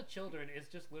all the children is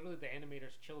just literally the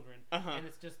animator's children, and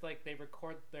it's just like they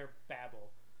record their babble.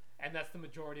 And that's the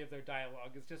majority of their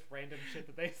dialogue. It's just random shit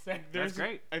that they say. That's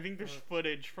great. I think there's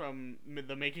footage from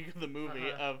the making of the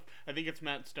movie of, I think it's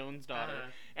Matt Stone's daughter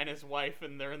and his wife,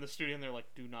 and they're in the studio and they're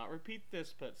like, do not repeat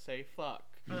this, but say fuck.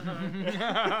 They're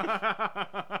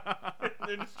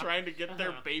just trying to get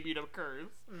their baby to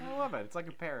curse. I love it. It's like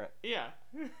a parrot. Yeah.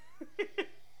 Jesus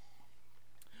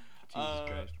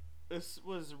Christ. This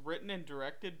was written and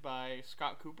directed by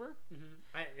Scott Cooper.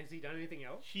 Has he done anything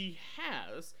else? He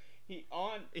has. He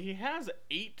has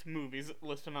 8 movies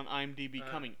listed on IMDb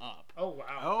coming up. Oh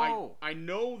wow! Oh, I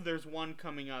know there's one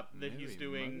coming up that he's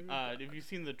doing. Have you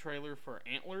seen the trailer for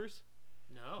Antlers?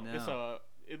 No.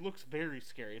 It looks very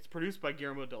scary. It's produced by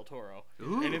Guillermo del Toro.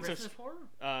 Ooh. And it's Christmas horror?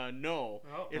 No.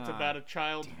 Oh. It's about a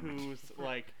child who's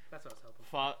like that's what I was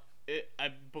hoping. I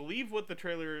believe what the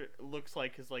trailer looks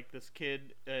like is like this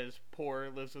kid is poor,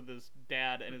 lives with his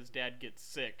dad, and his dad gets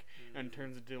sick and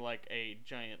turns into like a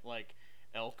giant like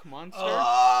elk monster.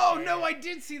 Oh no, I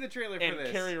did see the trailer for this.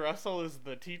 And Carrie Russell is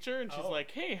the teacher, and she's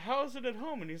like, "Hey, how is it at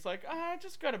home?" And he's like, "I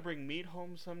just gotta bring meat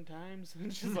home sometimes."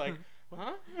 And she's like,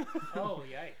 "Huh?" Oh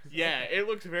yikes! Yeah, it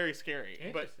looks very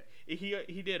scary. But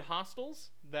he did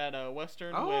Hostels, that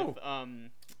Western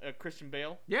with Christian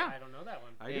Bale. Yeah, I don't know that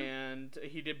one. And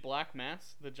he did Black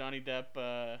Mass, the Johnny Depp.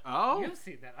 You've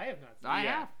seen that? I have not seen. I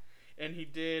have. And he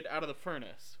did Out of the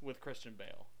Furnace with Christian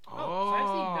Bale. So I've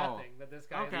seen nothing that this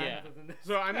guy has done other than this.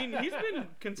 So I mean, he's been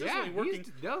consistently working.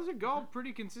 Those are all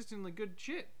pretty consistently good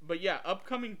shit. But yeah,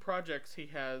 upcoming projects he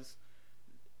has.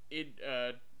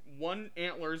 One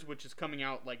Antlers, which is coming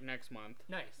out like next month.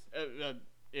 Nice.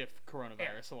 If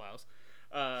coronavirus allows.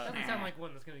 Doesn't sound like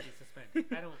one that's going to get suspended.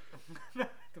 I don't.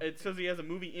 It says he has a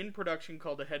movie in production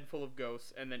called A Head Full of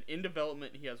Ghosts, and then in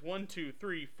development he has 1, 2,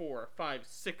 3, 4, 5,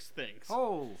 6 things.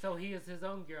 Oh, so he is his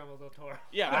own Guillermo del Toro.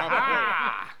 Yeah,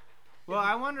 probably. Well,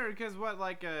 I wonder because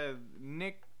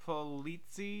Nick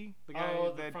Polizzi, the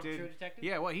guy that from did True Detective?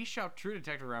 Yeah, well, he shopped True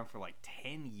Detective around for like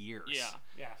 10 years.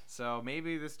 Yeah. So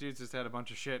maybe this dude's just had a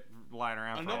bunch of shit lying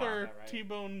around. Another for a while.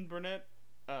 T-Bone Burnett.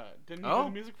 Didn't he do the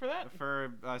music for that?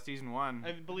 For season 1.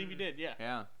 I believe he did. Yeah.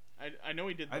 Yeah. I know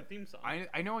he did the theme song.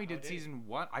 I know he did season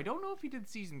 1. I don't know if he did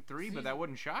season 3, but that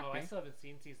wouldn't shock me. I still haven't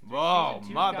seen season 3. Whoa,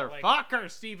 motherfucker!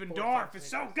 Stephen Dorff is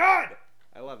so good.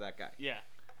 I love that guy. Yeah.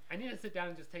 I need to sit down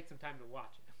and just take some time to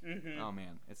watch it. Mm-hmm. Oh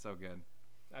man, it's so good.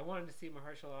 I wanted to see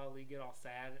Mahershala Ali get all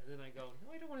sad, and then I go,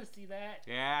 no, I don't want to see that.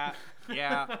 Yeah,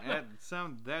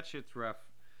 that shit's rough.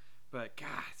 But God,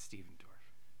 Stephen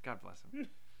Dorff, God bless him.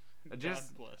 God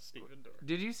bless Stephen Dorff.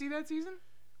 Did you see that season?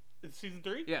 It's season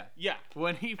 3? Yeah. Yeah.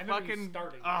 When he fucking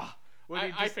starting.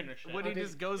 I finished it. When he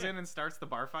just goes in and starts the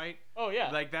bar fight. Oh yeah.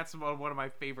 Like that's one of my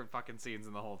favorite fucking scenes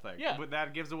in the whole thing. Yeah. But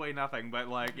that gives away nothing. But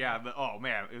like, yeah. Oh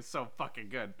man, it was so fucking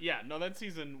good. Yeah. No, that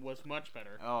season was much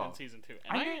better than season 2,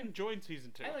 and I enjoyed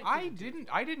season 2. I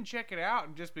didn't check it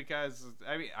out just because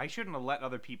I mean I shouldn't have let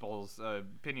other people's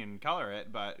opinion color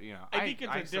it. But you know, I think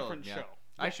it's a different show.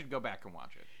 I should go back and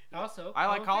watch it. Also, I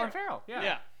like Colin Farrell.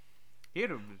 Yeah. He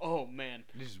had oh man,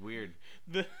 this is weird.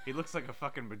 He looks like a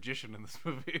fucking magician in this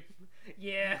movie.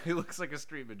 Yeah, he looks like a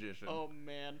street magician. Oh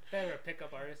man, better a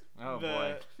pickup artist. Oh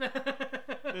boy.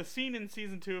 The scene in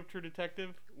season 2 of True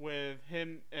Detective with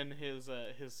him and his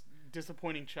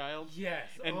disappointing child. Yes.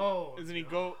 And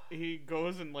he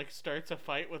goes and like starts a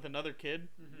fight with another kid.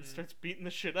 Mm-hmm. And starts beating the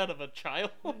shit out of a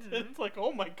child. Mm-hmm. It's like,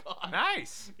 oh my god.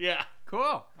 Nice. Yeah. Cool.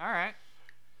 All right.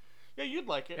 Yeah, you'd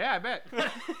like it. Yeah, I bet.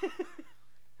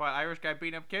 What, Irish guy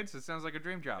beating up kids? It sounds like a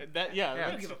dream job. They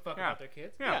don't give a fuck about their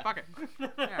kids. Yeah, fuck it.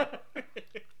 Yeah.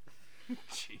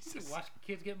 Jesus. You watch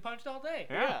kids getting punched all day.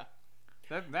 Yeah.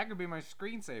 That could be my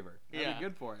screensaver. That'd be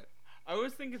good for it. I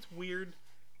always think it's weird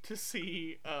to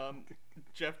see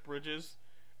Jeff Bridges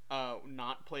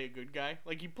not play a good guy.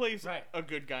 Like, he plays a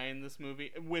good guy in this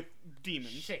movie with demons.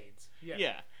 Shades. Yeah.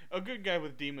 Yeah, a good guy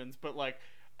with demons, but like,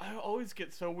 I always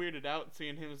get so weirded out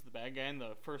seeing him as the bad guy in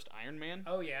the first Iron Man.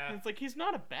 Oh yeah. And it's like he's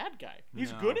not a bad guy.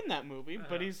 He's good in that movie,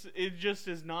 but it just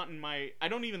is not in my. I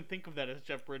don't even think of that as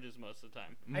Jeff Bridges most of the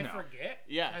time. I forget.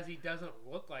 Yeah. Because he doesn't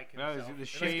look like himself. No, the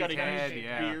shaved head,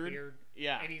 beard.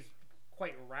 Yeah. And he's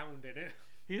quite round in it.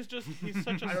 He's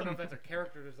such a. I don't know if that's a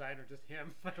character design or just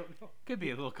him. I don't know. Could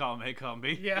be a little column A, column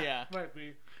B. Yeah. Might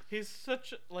be. He's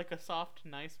such like a soft,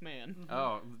 nice man. Mm-hmm.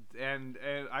 Oh, and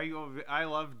I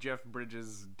love Jeff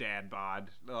Bridges' dad bod.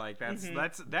 Like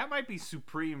that might be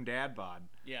supreme dad bod.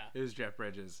 Yeah. Is Jeff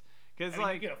Bridges. Because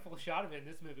you get a full shot of it in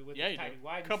this movie with his tiny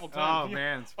wide. A couple times. Oh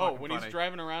man, it's when he's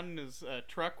driving around in his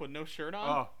truck with no shirt on.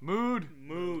 Oh, mood.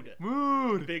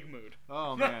 Big mood.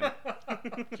 Oh man,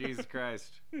 Jesus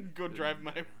Christ. I'm gonna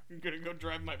go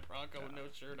drive my Bronco with no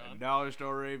shirt on. Dollar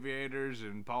store aviators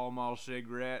and Pall Mall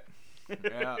cigarette.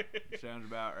 Yeah, sounds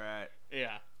about right.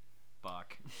 Yeah.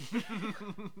 Fuck.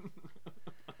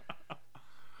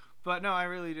 But no, I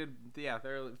really did. Yeah,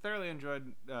 thoroughly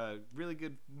enjoyed. Really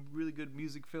good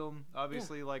music film.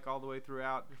 Obviously, like all the way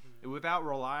throughout, without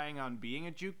relying on being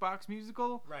a jukebox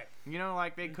musical. Right. You know,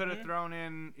 like they could have thrown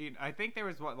in. I think there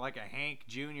was like a Hank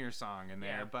Jr. song in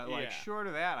there, but like short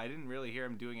of that, I didn't really hear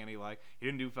him doing any like. He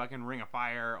didn't do fucking Ring of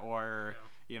Fire or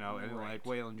any like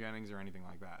Waylon Jennings or anything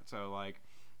like that. So like.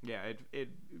 Yeah,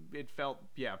 it felt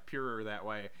purer that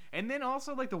way. And then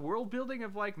also like the world building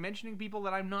of like mentioning people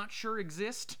that I'm not sure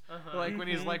exist. Like when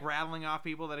he's like rattling off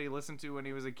people that he listened to when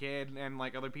he was a kid and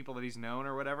like other people that he's known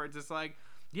or whatever. It's just like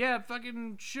Yeah,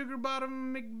 fucking Sugar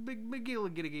Bottom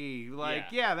McGilligitty. Like,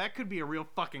 yeah, that could be a real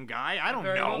fucking guy. I don't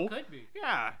know. Well could be.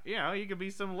 Yeah, you know, he could be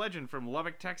some legend from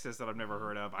Lubbock, Texas that I've never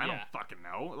heard of. I don't fucking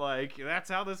know. Like, that's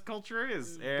how this culture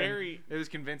is. And it was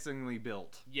convincingly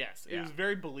built. Yes, it was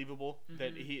very believable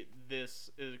that this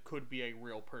could be a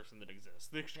real person that exists.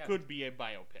 This could be a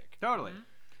biopic. Totally.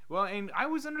 Well, and I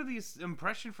was under the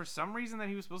impression for some reason that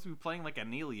he was supposed to be playing like a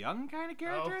Neil Young kind of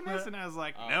character in this, and I was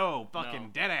like, no,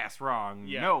 fucking dead ass wrong.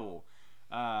 Yeah. No.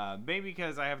 Maybe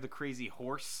because I have the Crazy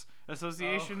Horse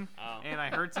Association, and I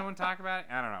heard someone talk about it.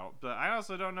 I don't know. But I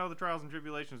also don't know the trials and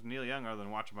tribulations of Neil Young other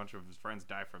than watch a bunch of his friends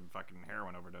die from fucking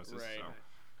heroin overdoses. Right.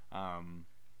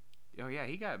 So, yeah,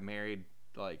 he got married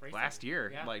like last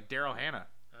year, like Daryl Hannah.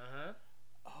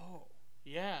 Oh,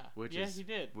 yeah. He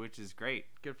did. Which is great.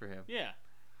 Good for him. Yeah.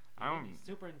 He's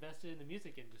super invested in the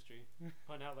music industry.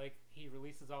 Putting out he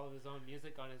releases all of his own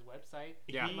music on his website.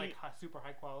 Yeah, super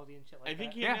high quality and shit like that. I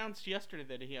think he announced yesterday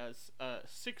that he has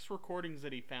 6 recordings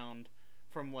that he found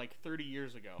from 30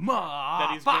 years ago.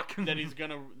 That he's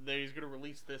gonna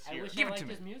release this year. I wish I liked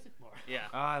his music more. Yeah.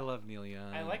 Oh, I love Neil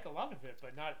Young. I like a lot of it,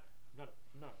 but not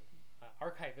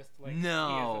archivist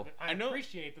no. I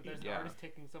appreciate that there's an artist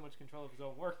taking so much control of his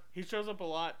own work. He shows up a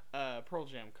lot Pearl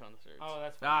Jam concerts. Oh,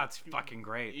 that's fun. It's fucking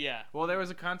great. Yeah. Well, there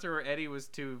was a concert where Eddie was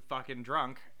too fucking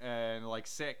drunk and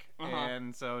sick,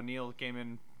 and so Neil came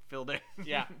in, filled in.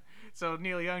 Yeah. So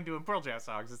Neil Young doing Pearl Jam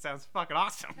songs. It sounds fucking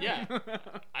awesome. Yeah.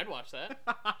 I'd watch that.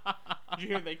 Did you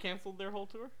hear they canceled their whole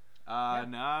tour?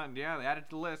 No. Yeah, they added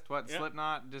to the list. What? Yep.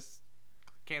 Slipknot just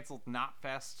canceled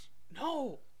Knotfest.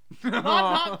 No.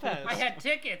 Not Fest. I had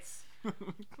tickets. Oh,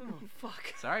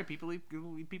 fuck. Sorry, people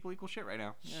equal shit right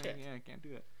now. Shit. Yeah, I can't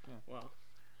do that. Yeah. Well,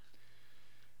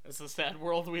 it's the sad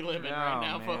world we live in right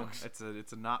now, folks.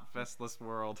 It's a not festless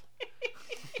world.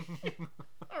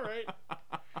 All right.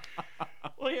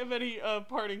 Well, you have any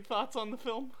parting thoughts on the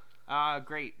film?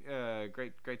 Great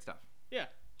stuff. Yeah.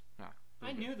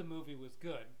 I knew the movie was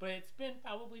good, but it's been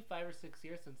probably 5 or 6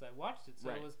 years since I watched it, so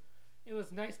it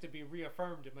was nice to be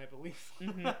reaffirmed in my beliefs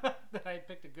that I had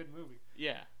picked a good movie.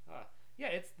 Yeah.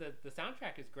 It's the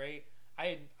soundtrack is great.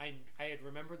 I had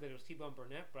remembered that it was T-Bone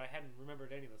Burnett, but I hadn't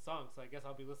remembered any of the songs, so I guess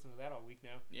I'll be listening to that all week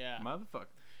now. Yeah. Motherfucker.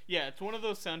 Yeah, it's one of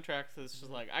those soundtracks that's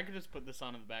just I could just put this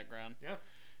on in the background. Yeah.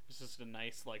 It's just a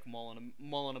nice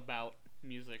mulling about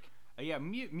music. Yeah,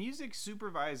 music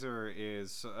supervisor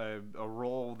is a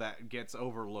role that gets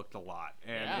overlooked a lot,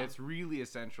 and it's really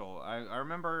essential. I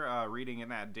remember reading in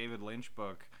that David Lynch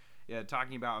book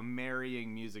talking about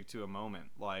marrying music to a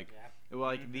moment.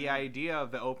 The idea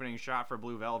of the opening shot for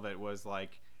Blue Velvet was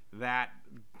that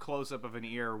close-up of an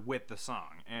ear with the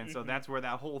song, and so that's where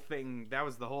that whole thing, that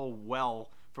was the whole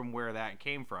well from where that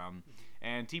came from.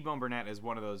 And T-Bone Burnett is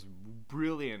one of those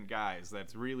brilliant guys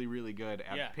that's really, really good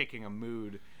at picking a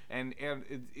mood. And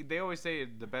they always say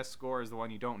the best score is the one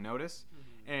you don't notice,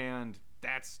 and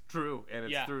that's true. And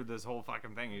it's through this whole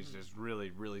fucking thing. He's just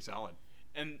really, really solid.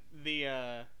 And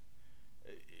a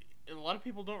lot of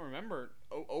people don't remember.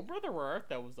 Oh Brother Where Art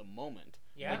Thou was a moment.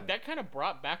 Yeah. That kind of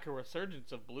brought back a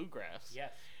resurgence of bluegrass.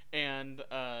 Yes. And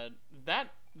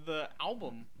the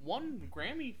album won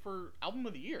Grammy for Album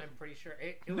of the Year. I'm pretty sure.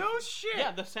 No shit.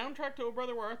 Yeah, the soundtrack to Oh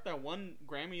Brother Where Art Thou won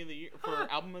Grammy of the Year for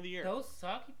Album of the Year. Those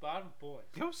Soggy Bottom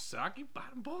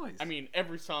Boys. I mean,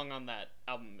 every song on that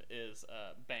album is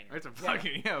a banger. It's a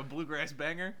fucking a bluegrass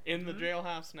banger. In the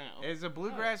Jailhouse Now. Is a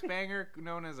bluegrass banger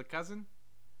known as a cousin?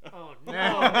 Oh no!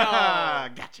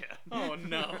 Gotcha. Oh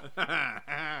no.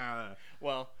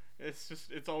 Well,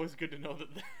 it's always good to know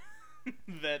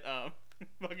that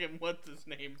fucking what's his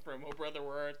name from Oh Brother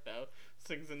Where Art Thou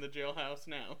sings in the Jailhouse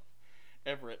Now,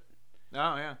 Everett.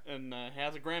 Oh yeah. And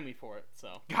has a Grammy for it.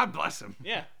 So God bless him.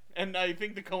 Yeah, and I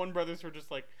think the Coen brothers were just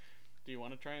like, "Do you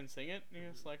want to try and sing it?" And he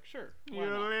was like, "Sure." Why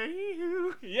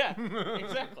not? Yeah,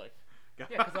 exactly. Yeah,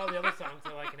 because all the other songs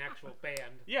are like an actual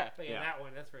band. Yeah. But that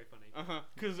one, that's very funny.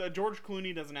 Because George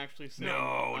Clooney doesn't actually sing.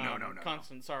 No.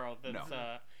 Constant Sorrow. That's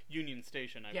Union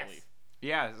Station, I believe.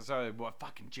 Yeah, so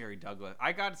fucking Jerry Douglas.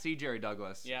 I got to see Jerry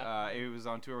Douglas. Yeah. It was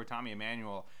on tour with Tommy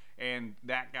Emmanuel, and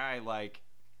that guy,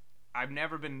 I've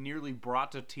never been nearly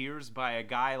brought to tears by a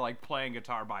guy playing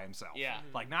guitar by himself. Yeah.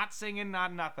 Not singing,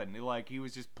 not nothing. He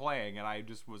was just playing, and I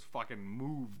just was fucking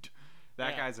moved.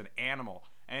 That guy's an animal.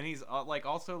 And he's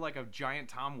also a giant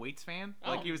Tom Waits fan.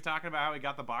 He was talking about how he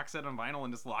got the box set on vinyl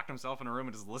and just locked himself in a room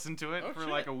and just listened to it for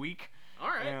a week. All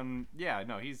right. And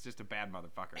he's just a bad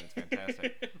motherfucker. It's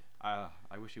fantastic. I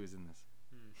wish he was in this.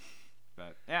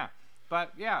 But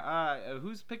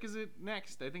whose pick is it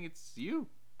next? I think it's you.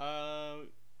 Or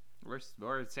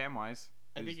Samwise.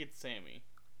 I think it's Sammy.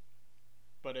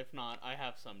 but if not, I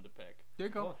have some to pick. There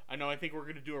you go. Cool. I think we're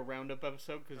going to do a roundup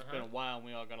episode because it's been a while and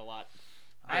we all got a lot.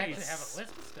 I actually have a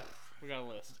list of stuff. We got a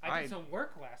list. I did some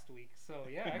work last week, so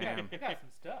yeah, I got some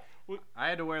stuff. I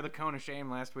had to wear the cone of shame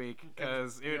last week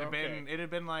because it had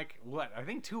been like what, I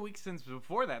think 2 weeks since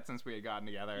we had gotten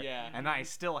together. Yeah. And I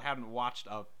still hadn't watched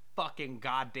a fucking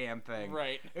goddamn thing.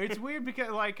 Right. It's weird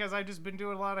because I just been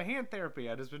doing a lot of hand therapy.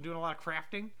 I just been doing a lot of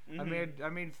crafting. I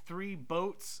made 3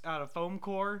 boats out of foam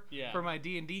core for my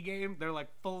D&D game. They're like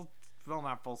well,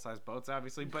 not full-size boats,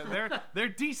 obviously, but they're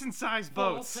decent-sized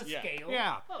boats. Full to scale.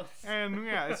 Yeah.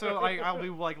 And so I'll be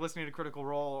like listening to Critical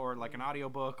Role or like an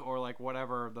audiobook or like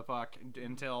whatever the fuck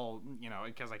until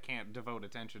because I can't devote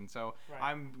attention. So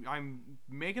I'm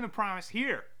making a promise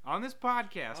here on this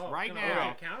podcast right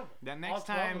now that next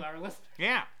time,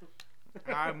 yeah,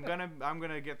 I'm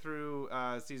gonna get through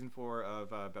season 4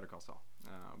 of Better Call Saul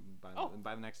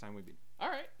by the next time we beat. All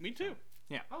right, me too.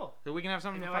 Yeah. Oh. So we can have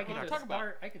something to fucking talk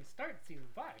about. I can start season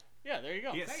 5. Yeah, there you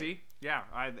go. Yeah, see? Yeah.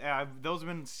 Those have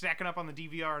been stacking up on the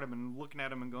DVR and I've been looking at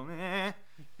them and going, eh.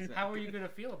 So how are you going to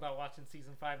feel about watching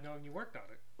season 5 knowing you worked on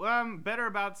it? Well, I'm better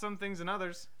about some things than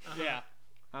others. Yeah.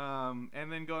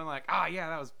 And then going like, yeah,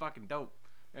 that was fucking dope.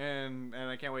 And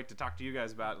I can't wait to talk to you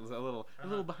guys about a little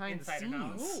behind Insider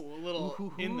the scenes. Ooh, a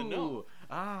little in the know.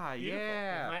 Ah, beautiful.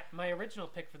 Yeah. My original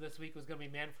pick for this week was going to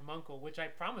be Man from U.N.C.L.E., which I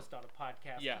promised on a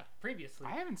podcast previously.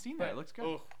 I haven't seen that. It looks good.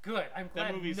 Oh, good. I'm glad.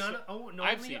 That movie's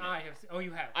I've seen it. I have. Oh,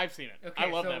 you have. I've seen it. Okay,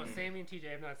 I love that movie. Sammy and TJ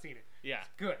have not seen it. Yeah. It's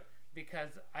good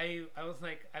because I was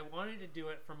like I wanted to do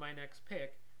it for my next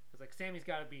pick. I was like, Sammy's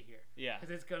got to be here. Yeah.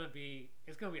 Because it's gonna be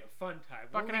a fun time.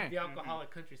 Fucking we'll leave the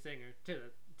alcoholic country singer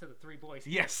to the 3 boys.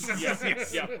 Yes. Yes.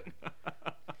 Yeah.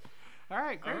 All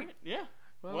right, great. All right, yeah.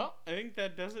 Well, I think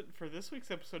that does it for this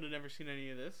week's episode of Never Seen Any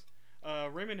of This.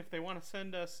 Raymond, if they want to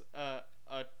send us a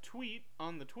tweet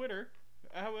on the Twitter,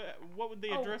 what would they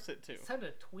address it to? Send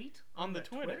a tweet on the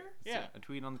Twitter? Yeah, a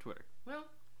tweet on the Twitter. Well,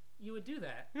 you would do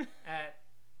that at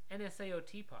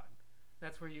NSAOT Pod.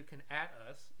 That's where you can @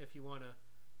 us if you want to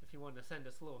send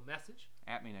us a little message.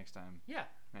 @ me next time. Yeah.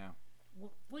 Yeah.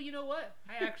 Well, you know what?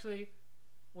 I actually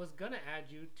was gonna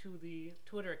add you to the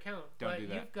Twitter account, Don't do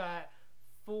that. You've got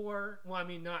 4. Well, I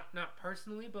mean, not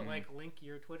personally, but like link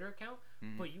your Twitter account.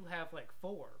 But you have like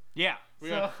 4. Yeah. We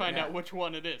gotta find out which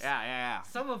one it is. Yeah.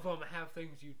 Some of them have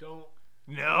things you don't.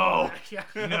 No. Yeah.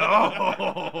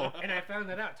 No. And I found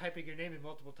that out typing your name in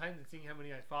multiple times and seeing how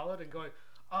many I followed and going,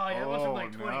 oh yeah, that was from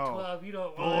like 2012. You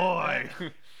don't want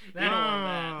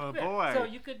that. Boy. So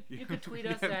you could tweet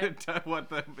us at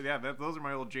those are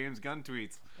my old James Gunn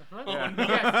tweets. Yeah.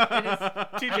 Yes, it is.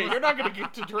 TJ, you're not gonna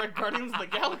get to direct Guardians of the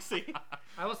Galaxy.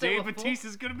 I will say Dave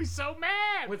Bautista's gonna be so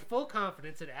mad. With full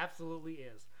confidence, it absolutely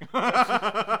is.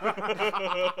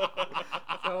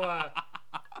 So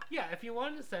yeah, if you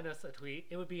wanted to send us a tweet,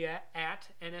 it would be at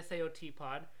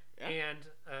NSAOTPod. Yeah. And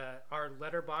our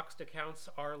letterboxed accounts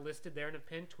are listed there in a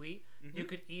pinned tweet. You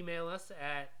could email us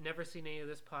at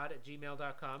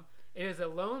neverseennanyofthis@gmail.com. It is a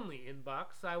lonely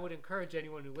inbox, so I would encourage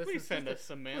anyone who listens. Please send us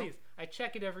some mail. Please, I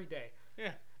check it every day.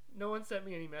 Yeah. No one sent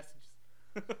me any messages.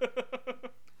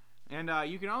 And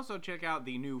you can also check out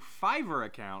the new Fiverr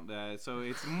account, so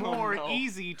it's more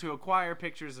easy to acquire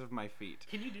pictures of my feet.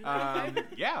 Can you do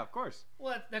that? Yeah, of course.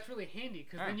 Well, that's really handy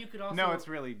because then you could also. No, it's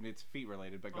feet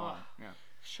related, but go on. Yeah.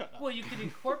 Shut up. Well, you could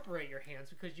incorporate your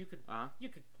hands because you could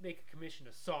make a commission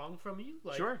a song from you.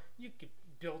 Like, sure. You could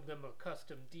build them a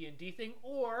custom D&D thing,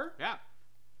 or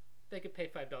they could pay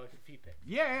 $5 for feet pick.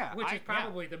 Yeah. Which is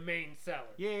probably the main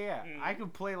seller. Yeah. I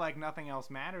could play like Nothing Else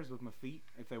Matters with my feet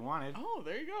if they wanted. Oh,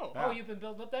 there you go. Oh, you've been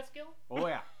building up that skill? Oh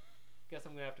yeah. Guess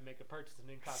I'm gonna have to make a purchase in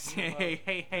incognito.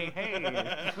 Hey.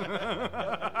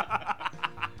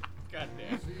 God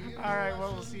damn. All right,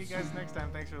 well, we'll see you guys next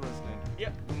time. Thanks for listening.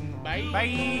 Yep. Bye.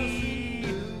 Bye.